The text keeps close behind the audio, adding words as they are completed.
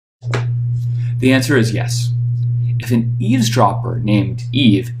The answer is yes. If an eavesdropper named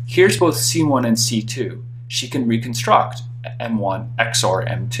Eve hears both C1 and C2, she can reconstruct M1 XOR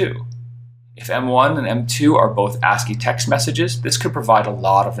M2. If M1 and M2 are both ASCII text messages, this could provide a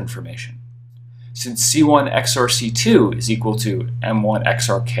lot of information. Since C1 XOR C2 is equal to M1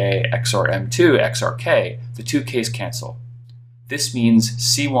 XOR K XOR M2 XOR K, the two Ks cancel. This means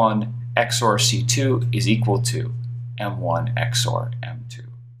C1 XOR C2 is equal to M1 XOR M2.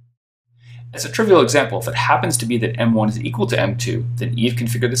 As a trivial example, if it happens to be that M1 is equal to M2, then Eve can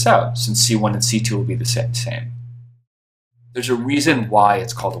figure this out, since C1 and C2 will be the same. There's a reason why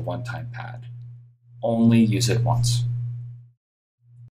it's called a one-time pad. Only use it once.